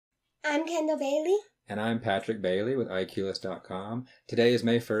I'm Kendall Bailey. And I'm Patrick Bailey with IQlist.com. Today is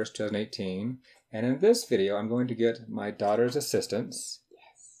May 1st, 2018. And in this video, I'm going to get my daughter's assistants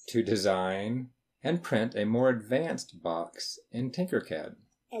to design and print a more advanced box in tinkercad.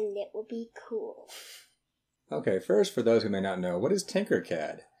 And it will be cool. Okay, first, for those who may not know, what is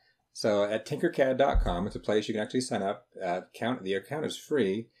tinkercad? So at tinkercad.com, it's a place you can actually sign up. The account is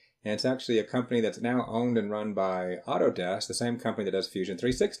free. And it's actually a company that's now owned and run by Autodesk, the same company that does Fusion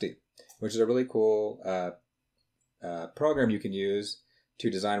 360, which is a really cool program you can use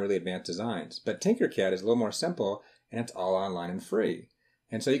to design really advanced designs. But Tinkercad is a little more simple, and it's all online and free.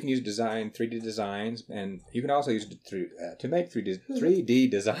 And so you can use 3D designs, and you can also use it to make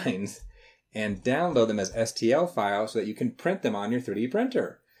 3D designs and download them as STL files so that you can print them on your 3D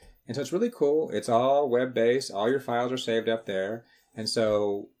printer. And so it's really cool. It's all web-based. All your files are saved up there. And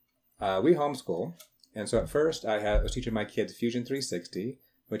so we homeschool, and so at first I was teaching my kids Fusion 360,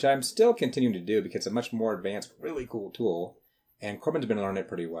 which I'm still continuing to do because it's a much more advanced, really cool tool, and Corbin's been learning it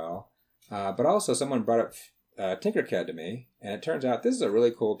pretty well. But also someone brought up Tinkercad to me, and it turns out this is a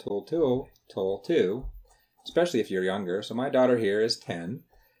really cool tool too, especially if you're younger. So my daughter here is 10,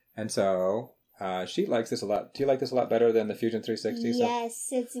 and so she likes this a lot. Do you like this a lot better than the Fusion 360? Yes,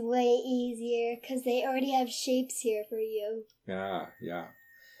 it's way easier because they already have shapes here for you. Yeah.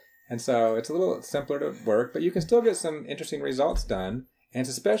 And so it's a little simpler to work, but you can still get some interesting results done. And it's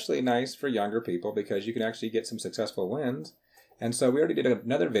especially nice for younger people because you can actually get some successful wins. And so we already did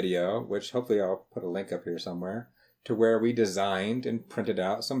another video, which hopefully I'll put a link up here somewhere, to where we designed and printed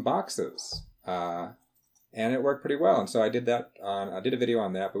out some boxes. And it worked pretty well. And so I did a video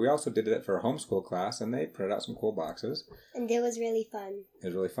on that, but we also did it for a homeschool class, and they printed out some cool boxes. And it was really fun. It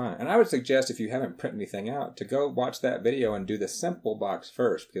was really fun. And I would suggest, if you haven't printed anything out, to go watch that video and do the simple box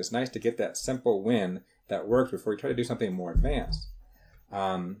first, because it's nice to get that simple win that works before you try to do something more advanced.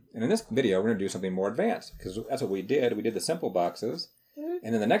 And in this video, we're going to do something more advanced, because that's what we did. We did the simple boxes,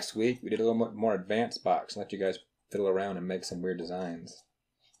 and then the next week, we did a little more advanced box, and let you guys fiddle around and make some weird designs.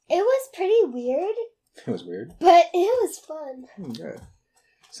 It was pretty weird. It was weird. But it was fun. Good.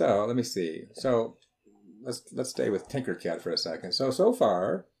 So, let me see. So, let's stay with Tinkercad for a second. So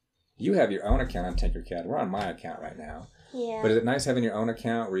far, you have your own account on Tinkercad. We're on my account right now. Yeah. But is it nice having your own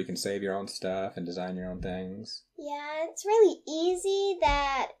account where you can save your own stuff and design your own things? Yeah, it's really easy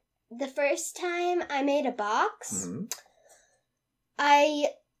that the first time I made a box,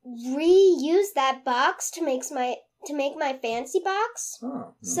 I reused that box to make my fancy box.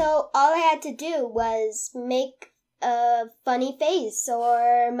 So all I had to do was make a funny face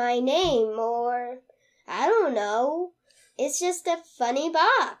or my name or I don't know. It's just a funny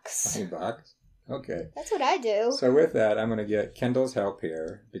box. Funny box? Okay. That's what I do. So with that, I'm going to get Kendall's help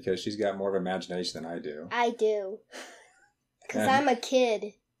here because she's got more of imagination than I do. I do. Because I'm a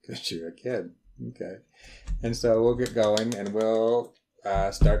kid. Because you're a kid. Okay. And so we'll get going and we'll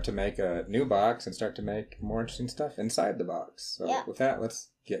start to make a new box and start to make more interesting stuff inside the box. So with that, let's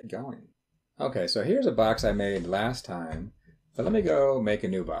get going. Okay, so here's a box I made last time, but let me go make a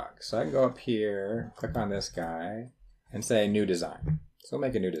new box. So I can go up here, click on this guy, and say New Design. So we'll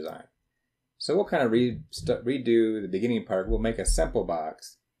make a new design. So we'll kind of redo the beginning part. We'll make a simple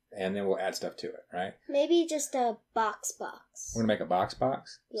box, and then we'll add stuff to it, right? Maybe just a box. We're going to make a box?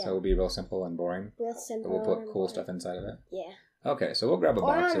 Yeah. So it'll be real simple and boring? Real simple. But we'll put cool stuff inside of it? Yeah. Okay, so we'll grab a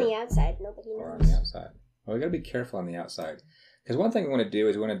box. Or on the outside, nobody knows. Or on the outside. Well, we got to be careful on the outside. Because one thing we want to do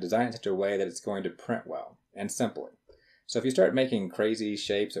is we want to design it in such a way that it's going to print well and simply. So if you start making crazy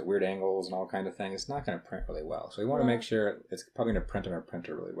shapes at weird angles and all kind of things, it's not going to print really well. So we want to make sure it's probably going to print on our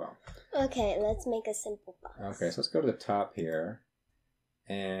printer really well. Okay, let's make a simple box. Okay, so let's go to the top here.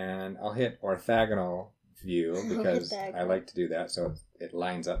 And I'll hit orthogonal view because I like to do that so it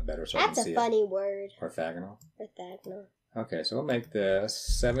lines up better so I can see it. That's a funny word. Orthogonal? Orthogonal. Okay, so we'll make this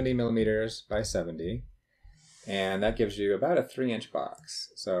 70 millimeters by 70, and that gives you about a 3-inch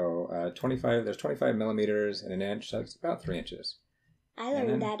box. So there's 25 millimeters in an inch, so it's about 3 inches. I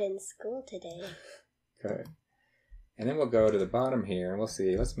learned that in school today. Okay. And then we'll go to the bottom here, and we'll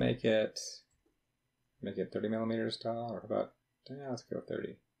see. Let's make it 30 millimeters tall, or about, let's go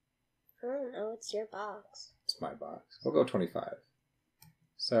 30. I don't know, it's your box. It's my box. We'll go 25.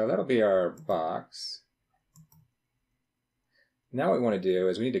 So that'll be our box. Now what we want to do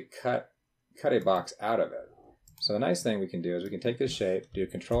is we need to cut a box out of it. So the nice thing we can do is we can take this shape, do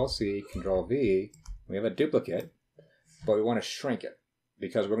Control-C, Control-V, we have a duplicate, but we want to shrink it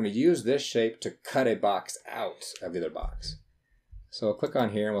because we're going to use this shape to cut a box out of the other box. So we'll click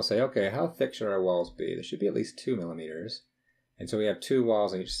on here and we'll say, okay, how thick should our walls be? There should be at least 2 millimeters. And so we have 2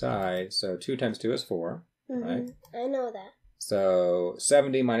 walls on each side, so 2 times 2 is 4, right? I know that. So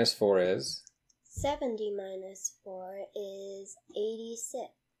 70 minus 4 is? 70 minus 4 is 86.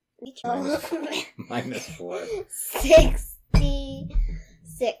 Minus 4. 66.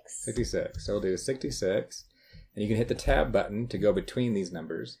 66. So we'll do 66. And you can hit the tab button to go between these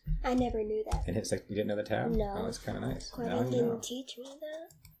numbers. I never knew that. And hit, you didn't know the tab? No. Oh, that's kind of nice. Corbin didn't teach me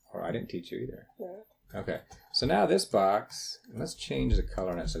that. Or I didn't teach you either. No. Okay. So now this box, let's change the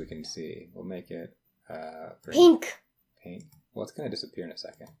color on it so we can see. We'll make it green. Pink. Pink. Well, it's going to disappear in a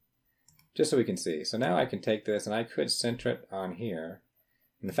second. Just so we can see. So now I can take this and I could center it on here.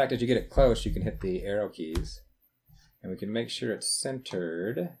 And the fact that you get it close, you can hit the arrow keys. And we can make sure it's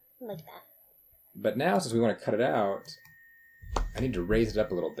centered. Like that. But now, since we want to cut it out, I need to raise it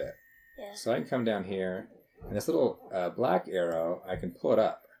up a little bit. Yeah. So I can come down here, and this little black arrow, I can pull it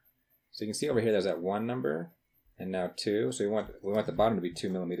up. So you can see over here, there's that 1 number, and now 2. So we want the bottom to be 2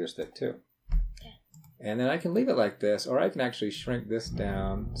 millimeters thick too. Okay. And then I can leave it like this, or I can actually shrink this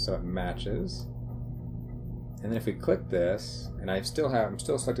down so it matches. And then if we click this, and I'm still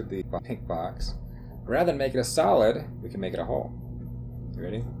selected the pink box, rather than make it a solid, we can make it a hole. You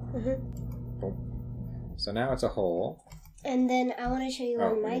ready? Mm-hmm. Boom. So now it's a hole. And then I want to show you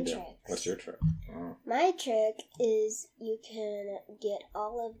one of my tricks. What's your trick? Oh. My trick is you can get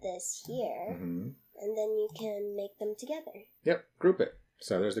all of this here, Mm-hmm. and then you can make them together. Yep, group it.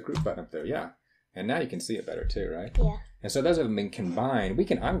 So there's the group button up there, yeah. And now you can see it better too, right? Yeah. And so those have been combined. We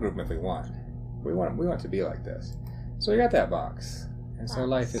can ungroup them if we want. We want it to be like this. So we got that box. And so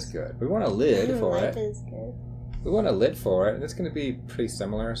life is good. We want a lid for it. Life is good. We want a lid for it, and it's going to be pretty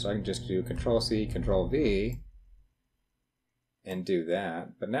similar. So I can just do Control-C, Control-V, and do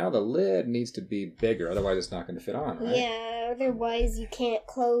that. But now the lid needs to be bigger, otherwise it's not going to fit on, right? Yeah, otherwise you can't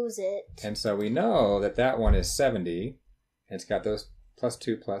close it. And so we know that that one is 70, and it's got those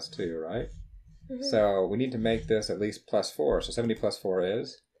 +2, +2, right? Mm-hmm. So we need to make this at least +4. So 70 + 4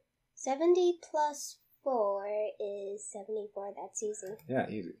 is? 70 + 4 is 74. That's easy. Yeah,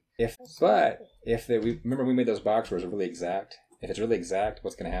 easy. Remember we made those box scores really exact. If it's really exact,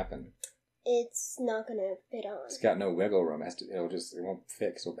 what's going to happen? It's not going to fit on. It's got no wiggle room. It won't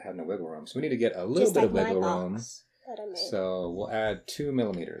fit, so it'll have no wiggle room. So we need to get a little bit of wiggle room. So we'll add 2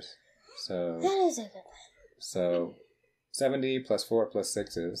 millimeters. So that is a good one. So 70 + 4 +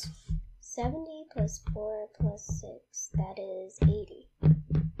 6 is? 70 + 4 + 6. That is 80.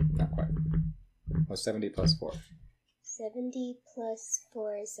 Not quite. What's 70 + 4? 70 +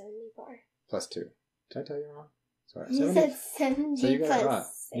 4 is 74. +2. Did I tell you wrong? Sorry. You said 70 so you got it wrong.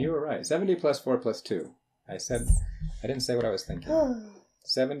 6. You were right. 70 + 4 + 2. I didn't say what I was thinking.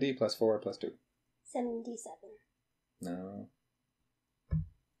 70 + 4 + 2. 77. No.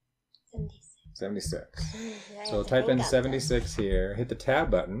 76. 76. So we'll type in 76 here. Hit the tab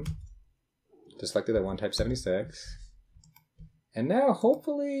button. Just select the other one. Type 76. And now,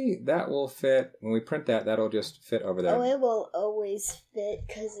 hopefully, that will fit. When we print that, that'll just fit over there. Oh, it will always fit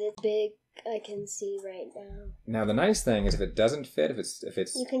because it's big. I can see right now. Now, the nice thing is if it doesn't fit, if it's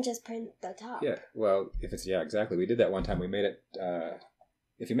you can just print the top. Yeah, well, exactly. We did that one time. We made it,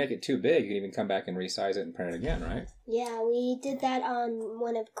 if you make it too big, you can even come back and resize it and print it again, right? Yeah, we did that on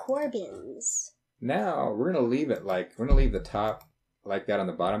one of Corbin's. Now, we're going to leave the top like that on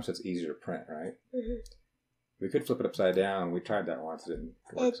the bottom so it's easier to print, right? Mm-hmm. We could flip it upside down. We tried that once. It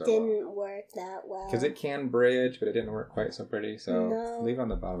didn't work that well. Because it can bridge, but it didn't work quite so pretty. So leave it on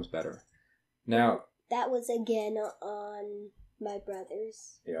the bottom is better. Now, that was again on my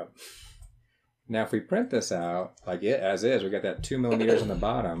brother's. Yep. Now, if we print this out like it as is, we got that 2 millimeters on the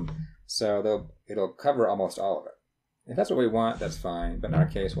bottom, so it'll cover almost all of it. If that's what we want, that's fine. But in our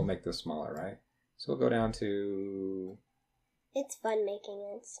case, we'll make this smaller, right? So we'll go down to. It's fun making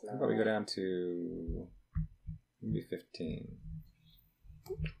it smaller. How about we go down to maybe 15?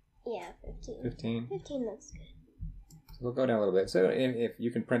 Yeah, 15. 15. 15 looks good. So we'll go down a little bit. So if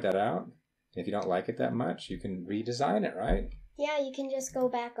you can print that out. If you don't like it that much, you can redesign it, right? Yeah, you can just go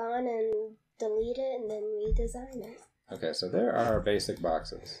back on and delete it and then redesign it. Okay, so there are our basic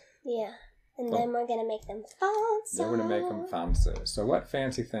boxes. Yeah, and then we're going to make them fancy. Then we're going to make them fancy. So what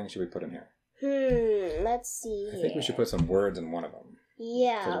fancy thing should we put in here? Let's see I think we should put some words in one of them.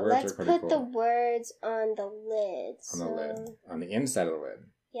 Yeah, let's put the words on the lid. On the lid. On the inside of the lid.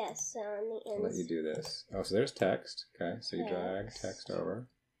 Yes, on the inside. I'll let you do this. Oh, so there's text. Okay, so you drag text over.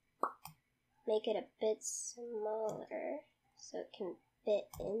 Make it a bit smaller so it can fit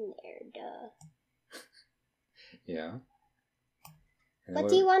in there, duh. Yeah. What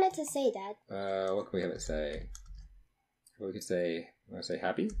do you want it to say, Dad? What can we have it say? We could say, want to say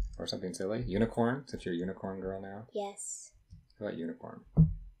happy or something silly? Unicorn, since you're a unicorn girl now? Yes. How about unicorn?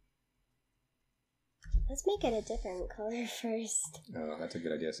 Let's make it a different color first. Oh, that's a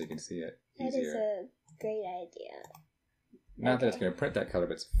good idea so you can see it That easier. is a great idea. Not that it's going to print that color,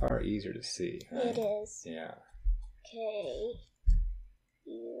 but it's far easier to see. Right? It is. Yeah. Okay.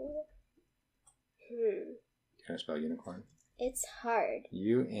 Can I spell unicorn? It's hard.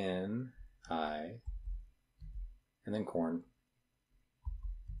 U-N-I and then corn.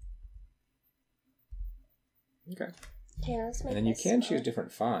 Okay. Okay, let's make And then you this can smaller. choose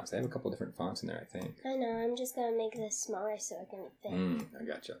different fonts. They have a couple different fonts in there, I think. I know, I'm just gonna make this smaller so I can fit. I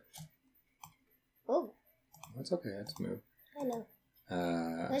gotcha. Oh. That's okay. That's move. I know.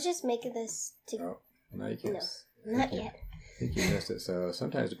 Let's just make this to... Oh, no, you can't. No, not yet. I think you missed it. So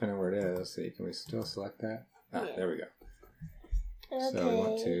sometimes, depending on where it is, let's see, can we still select that? Ah, yeah. There we go. Okay. So we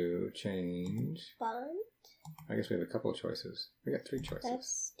want to change. Font. I guess we have a couple of choices. We got 3 choices.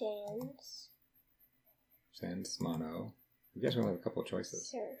 That's stands. Sans mono. I guess we only have a couple of choices.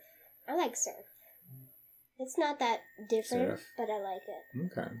 Surf. I like surf. It's not that different, Surf. but I like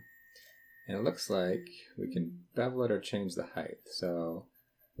it. Okay. And it looks like we can bevel it or change the height. So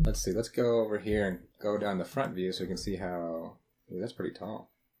let's see. Let's go over here and go down the front view so we can see how... Ooh, that's pretty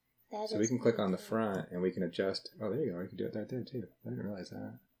tall. So we can click on the front and we can adjust. Oh, there you go. You can do it right there too. I didn't realize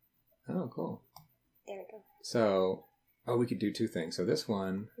that. Oh, cool. There we go. So, we could do 2 things. So this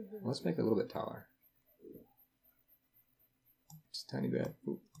one, let's make it a little bit taller. Just a tiny bit.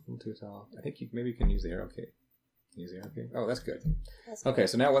 Ooh, a little too tall. I think maybe you can use the arrow key. Use the arrow key. Oh, that's good. Okay,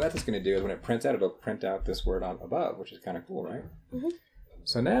 so now what that's going to do is when it prints out, it'll print out this word on above, which is kind of cool, right?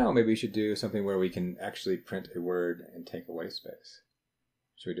 So now maybe we should do something where we can actually print a word and take away space.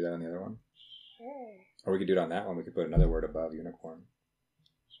 Should we do that on the other one? Sure. Or we could do it on that one. We could put another word above unicorn.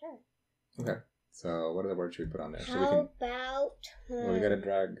 Sure. Okay. So what other word should we put on there? How so we can, about... Well, we got to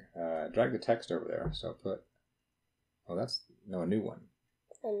drag the text over there. So put... Oh, that's... No, a new one.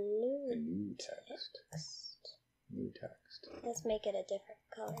 A new text. New text. Let's make it a different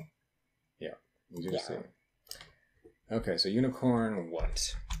color. Yeah. Easier to see. Okay, so unicorn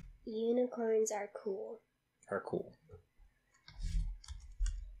what? Unicorns are cool. Are cool.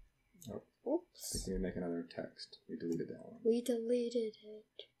 Oh, Oops. I think we need to make another text. We deleted that one. We deleted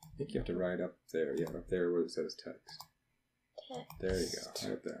it. I think you have to write up there. Yeah, up there where it says text. There you go.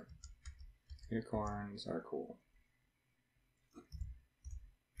 Right up there. Unicorns are cool.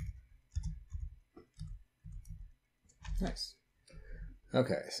 Nice.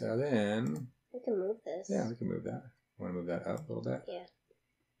 Okay, so then... We can move this. Yeah, we can move that. Want to move that up a little bit? Yeah.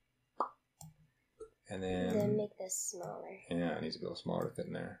 And then make this smaller. Yeah, it needs to be a little smaller to fit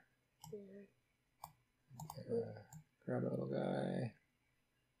in there. Grab that little guy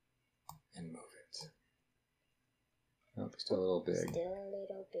and move it. Oh, still a little big. Still a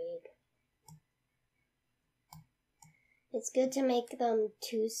little big. It's good to make them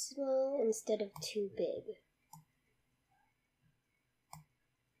too small instead of too big.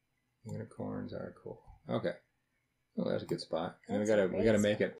 Unicorns are cool. Okay. Oh, that's a good spot. And That's then we gotta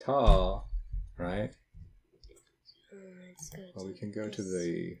make it tall, right? Well, we can go to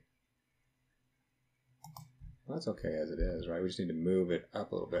the... Well, that's okay as it is, right? We just need to move it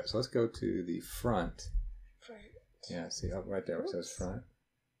up a little bit. So let's go to the front. Front. Yeah, see up right there where it says front.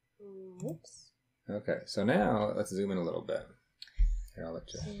 Oops. Okay, so now let's zoom in a little bit. Here, I'll let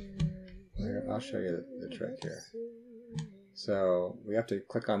you... I'll show you the trick here. So we have to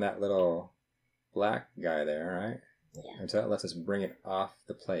click on that little black guy there, right? Yeah. And so that lets us bring it off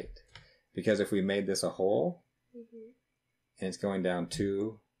the plate. Because if we made this a hole, and it's going down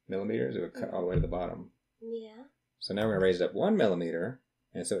 2 millimeters, it would cut all the way to the bottom. Yeah. So now we're going to raise it up 1 millimeter,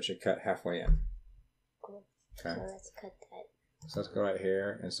 and so it should cut halfway in. Cool. Okay. So let's cut that. So let's go right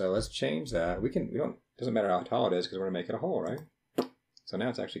here, and so let's change that. Doesn't matter how tall it is because we're going to make it a hole, right? So now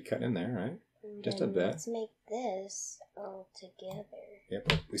it's actually cut in there, right? And Just a bit. Let's make this all together.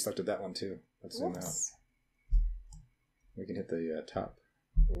 Yep, we selected that one too. Let's zoom out. We can hit the top.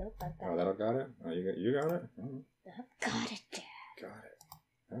 Nope, I've got Oh, that'll got it? Oh, you got it? Oh. I've got it there. Got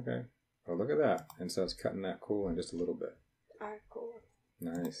it. Okay. Oh, look at that. And so it's cutting that cool in just a little bit. Are cool.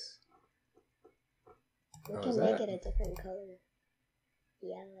 Nice. We can make it a different color.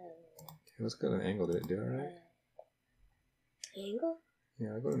 Yellow. Okay, let's go to an angle. Did it do it right? Angle?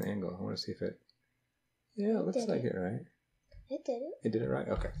 Yeah, I'll go to an angle. I want to see if it... Yeah, it looks like it, right? It did it. It did it right?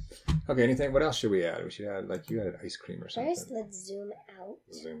 Okay. Okay, anything? What else should we add? We should add, like, you added ice cream or something. First, let's zoom out.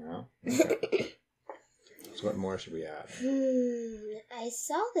 Zoom out? Okay. So what more should we add? I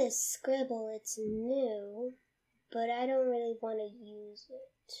saw this scribble. It's new, but I don't really want to use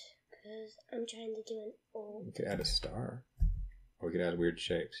it because I'm trying to do an old... We could add a star. Or we could add weird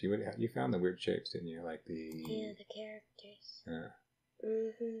shapes. You found the weird shapes, didn't you? Like the... Yeah, the characters. Yeah.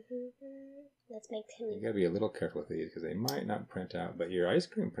 Let's make him. You gotta be a little careful with these because they might not print out, but your ice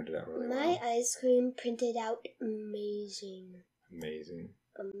cream printed out really well. My ice cream printed out amazing. Amazing.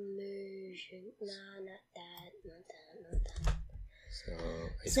 Amazing. Nah, not that. Not that.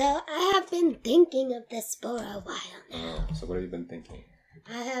 So I have been thinking of this for a while now. Oh, so what have you been thinking?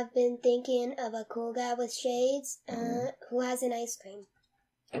 I have been thinking of a cool guy with shades who has an ice cream.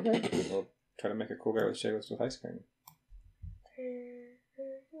 Okay, we'll try to make a cool guy with shades with ice cream.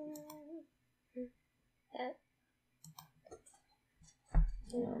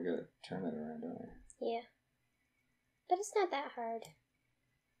 Oh, we gotta turn it around, don't we? Yeah. But it's not that hard.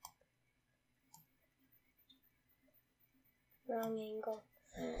 Wrong angle.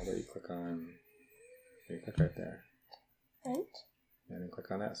 How about you click on... You click right there. Front? And then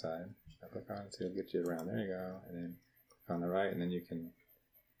click on that side. Now click on it so it'll get you around. There you go. And then click on the right, and then you can...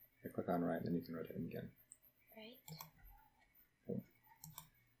 click on right, and then you can rotate them again. Right. Cool.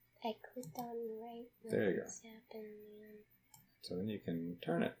 I clicked on right. There you go. So then you can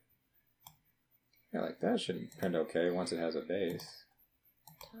turn it. Yeah, like that should print okay once it has a base.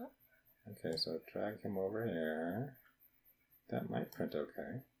 Top. Okay, so drag him over here. That might print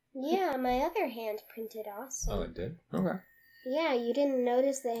okay. Yeah, my other hand printed awesome. Oh, it did? Okay. Yeah, you didn't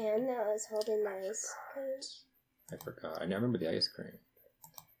notice the hand that was holding the ice cream. I forgot. I remember the ice cream.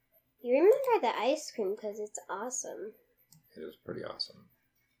 You remember the ice cream because it's awesome. It was pretty awesome.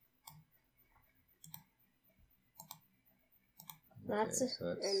 Lots of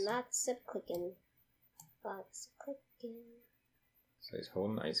clicking. Lots of clicking. So he's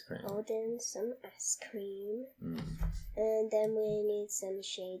holding ice cream. Holding some ice cream. And then we need some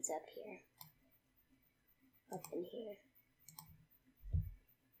shades up here. Up in here.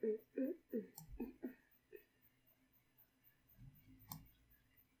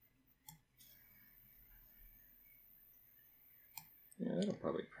 Yeah, that'll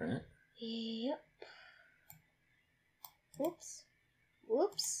probably print. Yep. Whoops.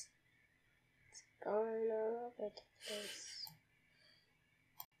 Whoops. It's going all over the place.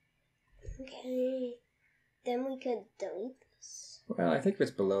 Okay. Then we could delete this. Well, I think if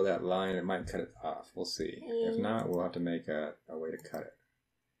it's below that line, it might cut it off. We'll see. If not, we'll have to make a way to cut it.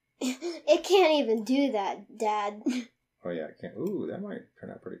 It can't even do that, Dad. Oh, yeah, it can't. Ooh, that might turn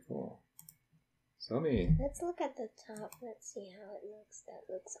out pretty cool. So let's look at the top. Let's see how it looks.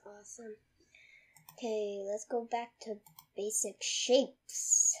 That looks awesome. Okay, let's go back to basic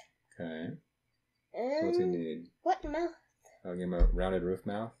shapes. Okay. So what's he need? What mouth? I'll give him a rounded roof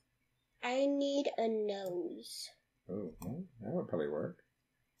mouth. I need a nose. Oh, well, that would probably work.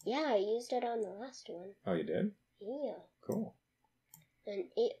 Yeah, I used it on the last one. Oh, you did? Yeah. Cool. And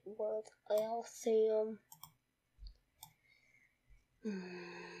it was awesome.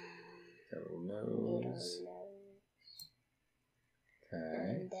 Little nose. Okay.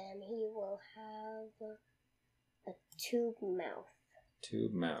 And then he will have a tube mouth.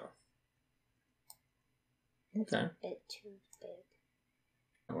 Tube mouth. That's okay. A bit too big.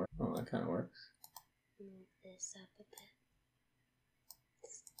 Oh, that kind of works. Move this up a bit.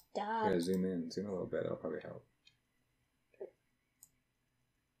 Stop. I'm going to zoom in. Zoom a little bit. That'll probably help.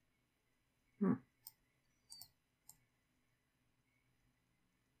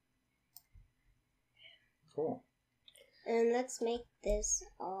 Cool. And let's make this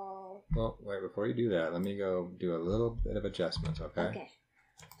all... Well, wait, before you do that, let me go do a little bit of adjustments, okay? Okay.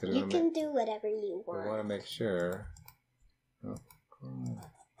 You can do whatever you want. We want to make sure... Oh,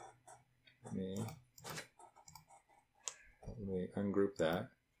 let me ungroup that.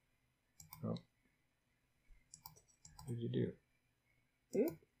 Oh. What did you do?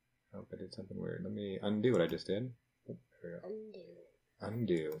 Oh, I did something weird. Let me undo what I just did. Oh, there we go.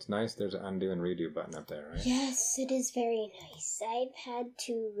 Undo. It's nice there's an undo and redo button up there, right? Yes, it is very nice. I've had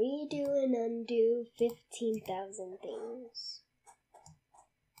to redo and undo 15,000 things.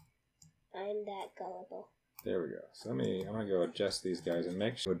 I'm that gullible. There we go. So I'm going to go adjust these guys and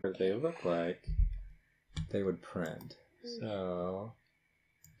make sure that they look like they would print. So,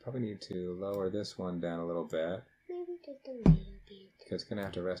 probably need to lower this one down a little bit. Maybe just a little bit. Because it's going to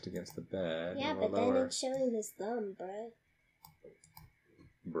have to rest against the bed. Yeah, but then it's showing his thumb, bro.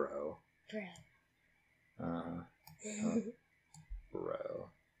 Bro. Bro.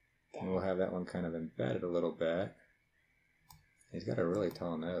 And we'll have that one kind of embedded a little bit. He's got a really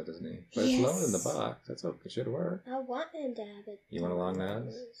tall nose, doesn't he? But it's lower than the box. That's okay. It should work. I want him to have it. You want a long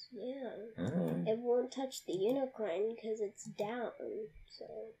nose? Yeah. Alright. It won't touch the unicorn because it's down.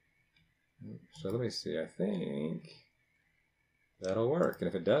 So let me see. I think that'll work. And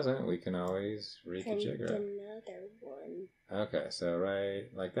if it doesn't, we can always reconfigure it. Another one. Okay, so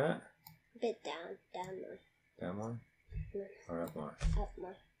right like that? A bit down. Down more. Down more? Or up more? Up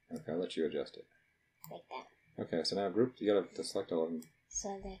more. Okay, I'll let you adjust it. Like that. Okay, so now group, you gotta select all of them.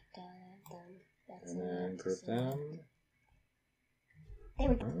 Select all of them. That's and then group them. There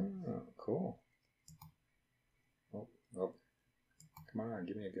we go. Oh, cool. Oh. Come on,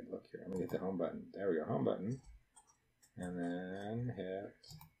 give me a good look here. I'm gonna hit the home button. There we go, home button. And then hit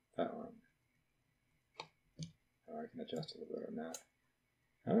that one. Oh, I can adjust a little bit on that.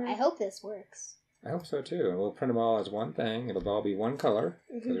 All right. I hope this works. I hope so too. And we'll print them all as one thing. It'll all be one color.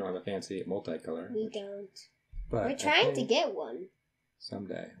 Because we don't have a fancy multicolor. We don't. But we're trying to get one.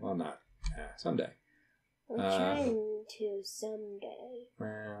 Someday. Well, not. Someday. We're trying to someday.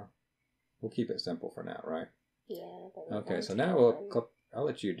 Well, we'll keep it simple for now, right? Yeah. Okay, so now we'll click. I'll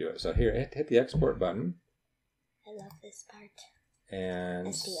let you do it. So here, hit the export button. I love this part. And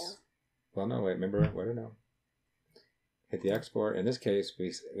STL. Well, no, wait. Remember, wait or no. Hit the export. In this case,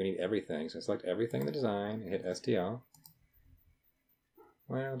 we need everything. So select everything in the design. Hit STL.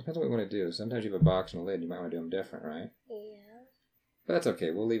 Well, it depends on what we want to do. Sometimes you have a box and a lid. You might want to do them different, right? Yeah. But that's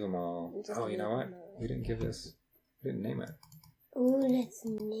okay. We'll leave them all. Oh, you know what? We didn't give this. We didn't name it. Ooh, let's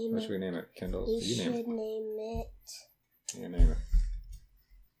name it. What should we name it? Kindles? We should name it. You name it.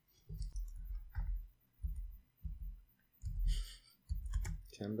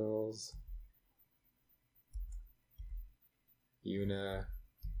 Kindles.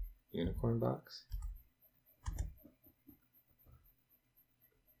 Unicorn box.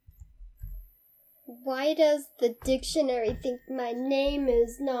 Why does the dictionary think my name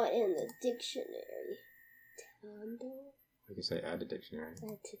is not in the dictionary? You can say add to dictionary.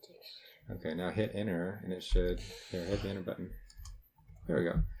 Add to dictionary. Okay, now hit enter, and it should. Here, hit the enter button. There we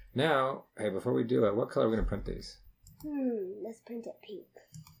go. Now, hey, before we do it, what color are we going to print these? Let's print it pink.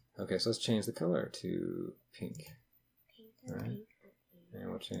 Okay, so let's change the color to pink. Pink. Right. And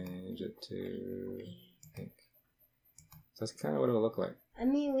we'll change it to pink. So that's kind of what it'll look like. I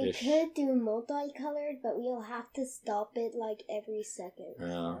mean, we could do multicolored, but we'll have to stop it like every second.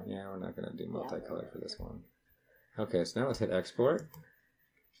 Oh, yeah, we're not going to do multicolored for this one. Okay, so now let's hit export.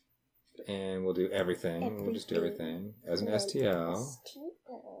 And we'll do everything. We'll just do everything as an STL.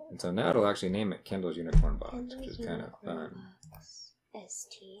 And so now it'll actually name it Kindle's Unicorn Box, which is kind of fun.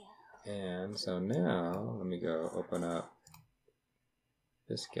 STL. And so now, let me go open up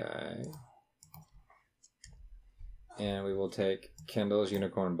this guy. And we will take Kindle's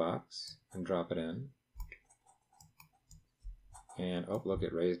Unicorn Box and drop it in. And, oh, look,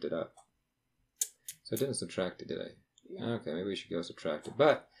 it raised it up. So it didn't subtract it, did I? No. Okay, maybe we should go subtract it.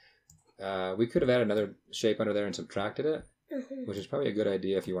 But we could have added another shape under there and subtracted it, which is probably a good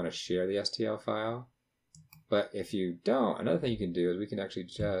idea if you want to share the STL file. But if you don't, another thing you can do is we can actually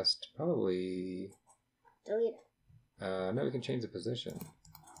just probably... delete it. No, we can change the position.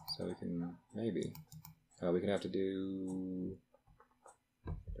 So we can, maybe... we can have to do...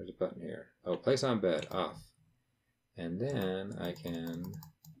 There's a button here. Oh, place on bed, off. And then I can...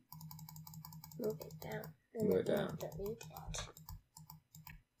 move it down. Move it down. Delete it.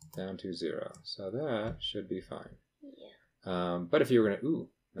 Down to 0. So that should be fine. Yeah. But if you were going to... Ooh.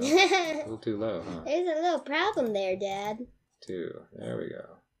 No, a little too low, huh? There's a little problem there, Dad. 2. There we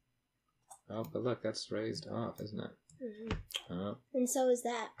go. Oh, but look, that's raised off, isn't it? Oh. And so is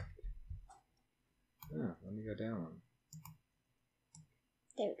that. Oh, let me go down one.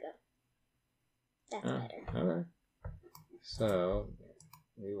 There we go. That's better. Okay. So,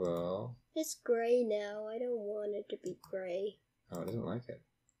 we will... It's gray now. I don't want it to be gray. Oh, it doesn't like it.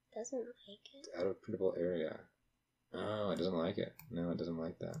 Doesn't like it? It's out of printable area. Oh, it doesn't like it. No, it doesn't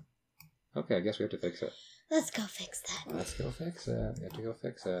like that. Okay, I guess we have to fix it. Let's go fix that. Let's go fix it. We have to go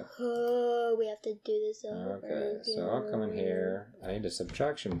fix it. Oh, we have to do this over Okay, so I'll come in here. I need a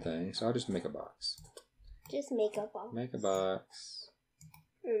subtraction thing, so I'll just make a box. Just make a box. Make a box.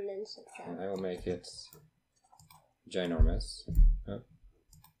 And then subtract. And I will make it ginormous. Oh.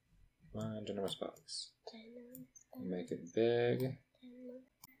 Come on, ginormous box. Make it big.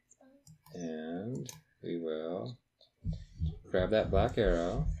 And we will grab that black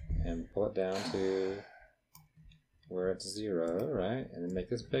arrow and pull it down to where it's 0, right? And then make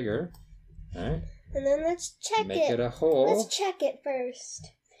this bigger, right? And then let's check Make it a hole. Let's check it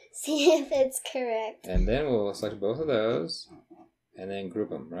first. See if it's correct. And then we'll select both of those and then group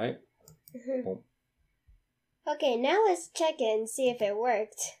them, right? Boom. Okay, now let's check it and see if it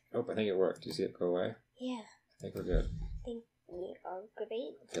worked. Oh, I think it worked. Do you see it go away? Yeah. I think we're good. I think we are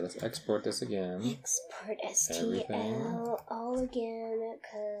great. Okay, let's export this again. Export STL Everything. all again,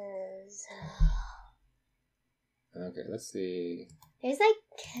 because... Okay, let's see. There's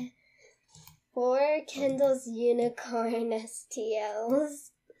like 4 Kindle's Unicorn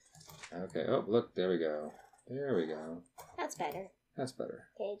STLs. Okay, oh, look, there we go. There we go. That's better. That's better.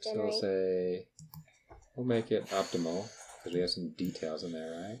 Okay, So generate. we'll say, we'll make it optimal because we have some details in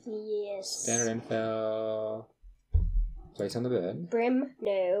there, right? Yes. Standard infill. Place on the bed. Brim?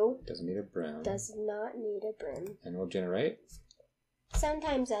 No. Doesn't need a brim. Does not need a brim. And we'll generate.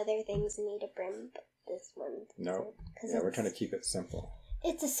 Sometimes other things need a brim, but this one No. Yeah, we're trying to keep it simple.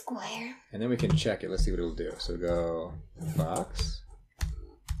 It's a square. And then we can check it. Let's see what it'll do. So go box.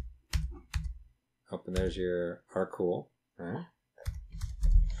 Open. There's your our cool. Right?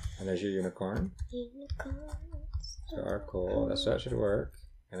 And there's your unicorn. Unicorns. So our cool. That should work.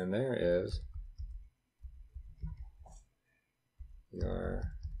 And then there is your...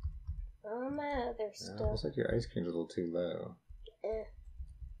 All my other stuff. Looks like your ice cream's a little too low.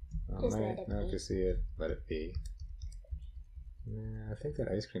 Just let it no, be. to see it, let it be. I think that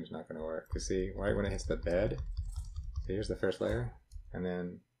ice cream's not going to work. You see, right when it hits the bed, so here's the first layer, and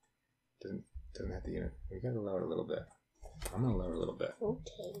then doesn't have the unit. We got to lower it a little bit. I'm going to lower it a little bit.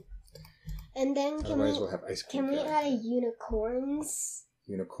 Okay. And then we'll have ice cream. Can we add a unicorns?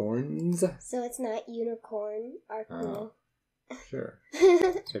 Unicorns? So it's not unicorn, our cool. Sure. So you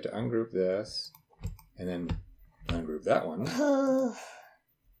have to ungroup this, and then ungroup that one.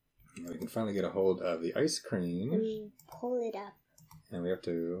 And we can finally get a hold of the ice cream. And pull it up. And we have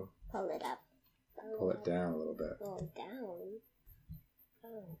to pull it up. Pull it down a little bit. Pull it down.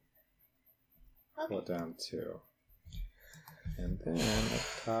 Oh. Okay. Pull it down too. And then at the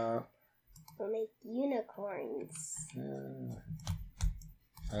top. We'll make unicorns.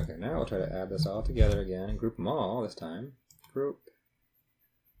 Okay, now we'll try to add this all together again and group them all this time. Group.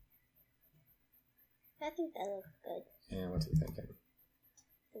 I think that looks good. And what's it thinking?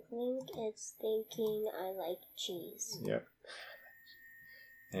 I think it's thinking I like cheese. Yep.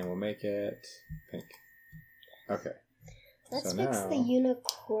 And we'll make it pink. Okay. Let's so fix now the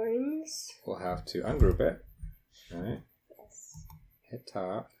unicorns. We'll have to ungroup it. Alright. Yes. Hit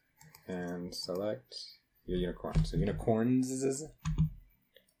top and select your unicorn. So unicorns.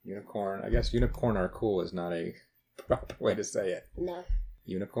 Unicorn. I guess unicorn are cool is not a proper way to say it. No.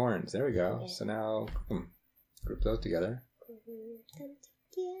 Unicorns. There we go. Okay. So now group those together.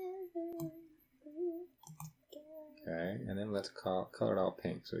 Okay, and then let's color it all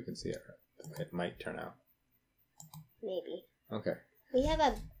pink so we can see it. It might turn out. Maybe. Okay. We have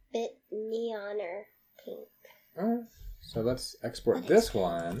a bit neoner pink. Alright. So let's export this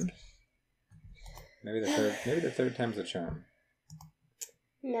one. Maybe the third time's the charm.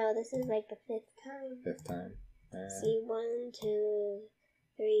 No, this is like the fifth time. Fifth time. See, 1, 2,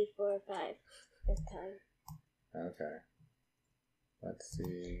 3, 4, 5. Fifth time. Okay. Let's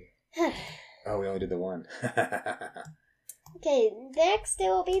see. Oh, we only did the one. Okay, next it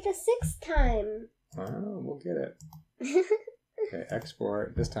will be the sixth time. Oh, we'll get it. Okay,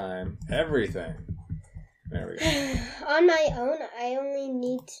 export. This time, everything. There we go. On my own, I only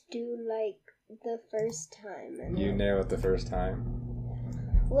need to do like the first time. And You nail it the first time.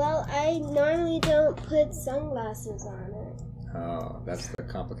 Well, I normally don't put sunglasses on it. Oh, that's the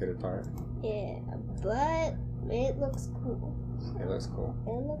complicated part. Yeah, but it looks cool. It looks cool.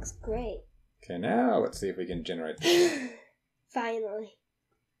 It looks great. Okay, now let's see if we can generate this. Finally.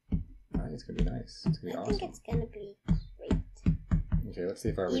 It's gonna be nice. It's gonna be I awesome. think it's gonna be great. Okay, let's see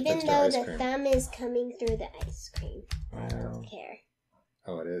if we Even fixed our though ice the cream. thumb is coming through the ice cream. I Well. don't care.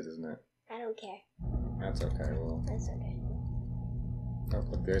 Oh, it is, isn't it? I don't care. That's okay. Well, That's okay. oh,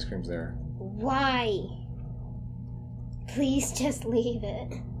 look, the ice cream's there. Why? Please just leave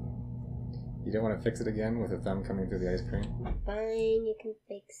it. You don't want to fix it again with a thumb coming through the ice cream? Fine, you can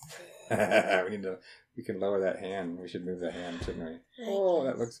fix it. We can lower that hand. We should move that hand, shouldn't we? Oh,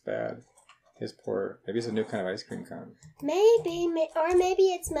 that looks bad. His poor, maybe it's a new kind of ice cream cone. Maybe, or maybe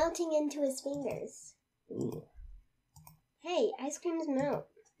it's melting into his fingers. Ooh, Hey, ice creams melt.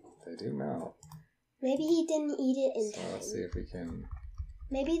 they do melt. Maybe he didn't eat it in So time. let's see if we can,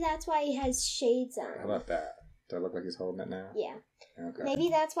 Maybe that's why he has shades on. how about that? Do I look like he's holding it now? Yeah. Okay. Maybe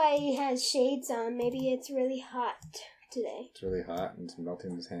that's why he has shades on. Maybe it's really hot today. It's really hot and it's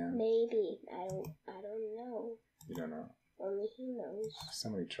melting his hand. Maybe. I don't know. You don't know. Only he knows. So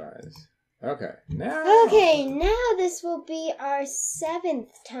many tries. Okay, now. Okay, now this will be our 7th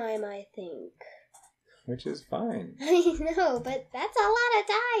time, I think. Which is fine. I know, but that's a lot of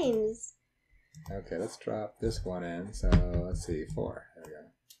times. Okay, let's drop this one in. So let's see, 4. There we go.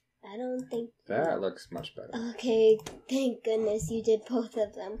 I don't think... That looks much better. Okay, thank goodness you did both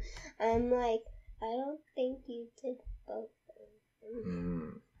of them. I'm like, I don't think you did both of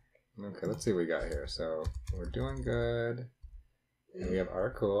them. Okay, let's see what we got here. So we're doing good. And we have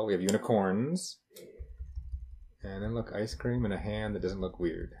our cool. We have unicorns. And then look, ice cream and a hand that doesn't look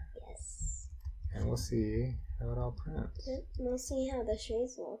weird. Yes. And we'll see how it all prints. We'll see how the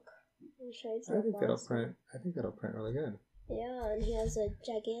shades look. I think that'll print. I think that'll print really good. Yeah, and he has a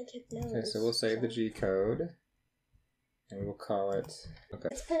gigantic nose. Okay, so we'll save the G code, and we'll call it. Okay.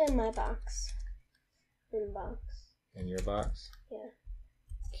 Let's put it in my box. In the box. In your box? Yeah.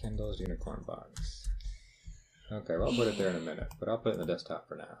 Kindle's unicorn box. Okay, well, I'll put it there in a minute, but I'll put it in the desktop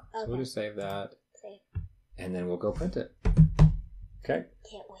for now. Okay. So we'll just save that. Save. And then we'll go print it. Okay?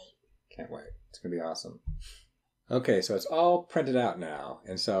 Can't wait. Can't wait. It's going to be awesome. Okay, so it's all printed out now.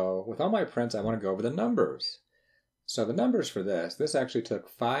 And so with all my prints, I want to go over the numbers. So the numbers for this actually took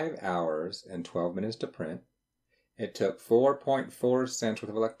 5 hours and 12 minutes to print. It took 4.4 cents worth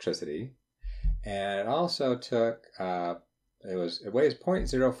of electricity. And it also took, it weighs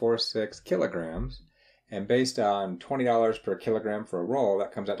 0.046 kilograms. And based on $20 per kilogram for a roll,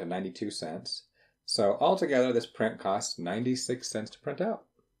 that comes out to 92 cents. So altogether, this print costs 96 cents to print out.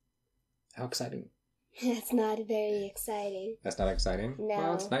 How exciting. That's not very exciting. That's not exciting? No.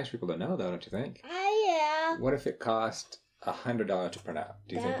 Well, it's nice for people to know, though, don't you think? Yeah. What if it cost $100 to print out?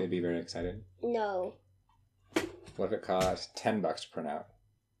 Do you think they'd be very excited? No. What if it cost $10 to print out?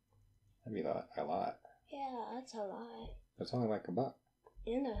 That'd be a lot. Yeah, that's a lot. That's only like $1.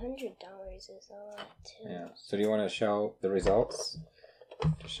 And $100 is a lot, too. Yeah. So do you want to show the results?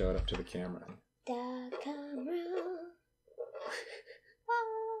 Just show it up to the camera. The camera.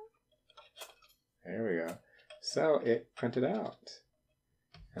 There we go. So it printed out.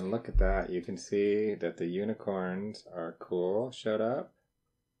 And look at that. You can see that the unicorns are cool, showed up.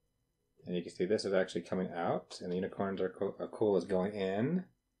 And you can see this is actually coming out. And the unicorns are cool is going in.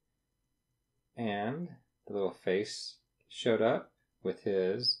 And the little face showed up with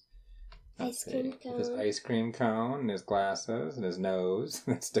his ice cream cone. With his ice cream cone and his glasses and his nose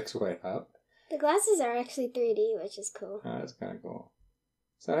that sticks way up. The glasses are actually 3D, which is cool. Oh, that's kind of cool.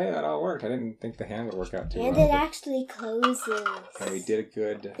 So hey, that all worked. I didn't think the hand would work out too well. And it actually closes. And we did a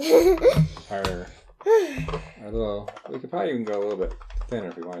good. our little. We could probably even go a little bit thinner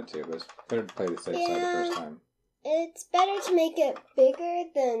if we wanted to, but it's better to play the safe side the first time. It's better to make it bigger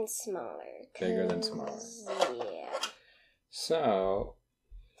than smaller. Bigger than smaller. Yeah. So,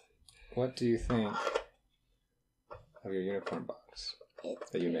 what do you think of your unicorn box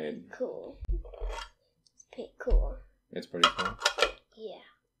that you made? Cool. It's pretty cool. It's pretty cool?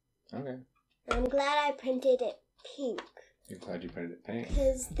 Yeah. Okay. I'm glad I printed it pink. You're glad you printed it pink?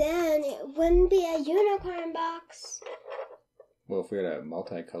 Because then it wouldn't be a unicorn box. Well, if we had a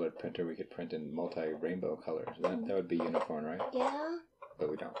multicolored printer, we could print in multi-rainbow colors. That would be unicorn, right? Yeah. But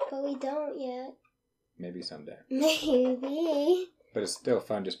we don't. But we don't yet. Maybe someday. Maybe. But it's still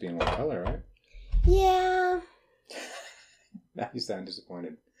fun just being one color, right? Yeah. Now you sound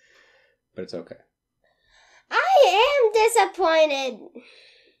disappointed. But it's okay. I am disappointed.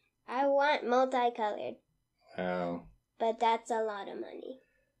 I want multicolored. Oh. But that's a lot of money.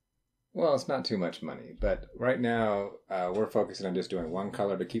 Well, it's not too much money. But right now, we're focusing on just doing one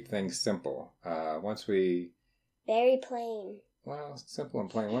color to keep things simple. Once we... Very plain. Well, it's simple and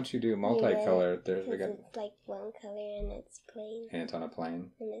plain. Once you do multicolor, it's like one color and it's plain. And it's on a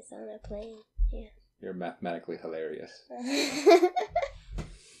plane. And it's on a plane, yeah. You're mathematically hilarious.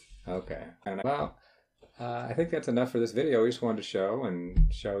 Okay. And well, I think that's enough for this video. We just wanted to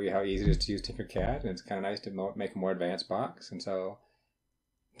show you how easy it is to use Tinkercad. And it's kind of nice to make a more advanced box. And so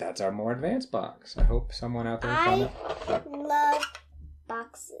that's our more advanced box. I hope someone out there found it. I love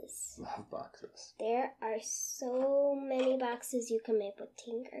boxes. Love boxes. There are so many boxes you can make with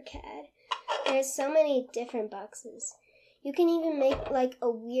Tinkercad. There's so many different boxes. You can even make like a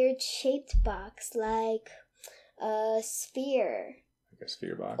weird shaped box, like a sphere. Like a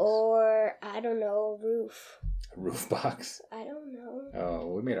sphere box? Or, I don't know, a roof. A roof box? I don't know. Oh,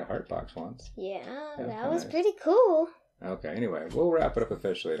 we made a heart box once. Yeah, that was pretty cool. Okay, anyway, we'll wrap it up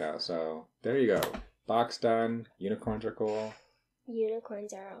officially now. So, there you go. Box done. Unicorns are cool.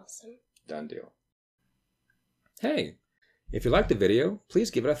 Unicorns are awesome. Done deal. Hey, if you liked the video,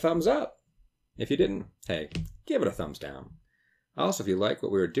 please give it a thumbs up. If you didn't, hey, give it a thumbs down. Also, if you like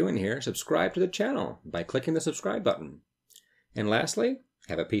what we were doing here, subscribe to the channel by clicking the subscribe button. And lastly,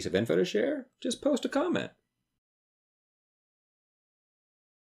 have a piece of info to share? Just post a comment.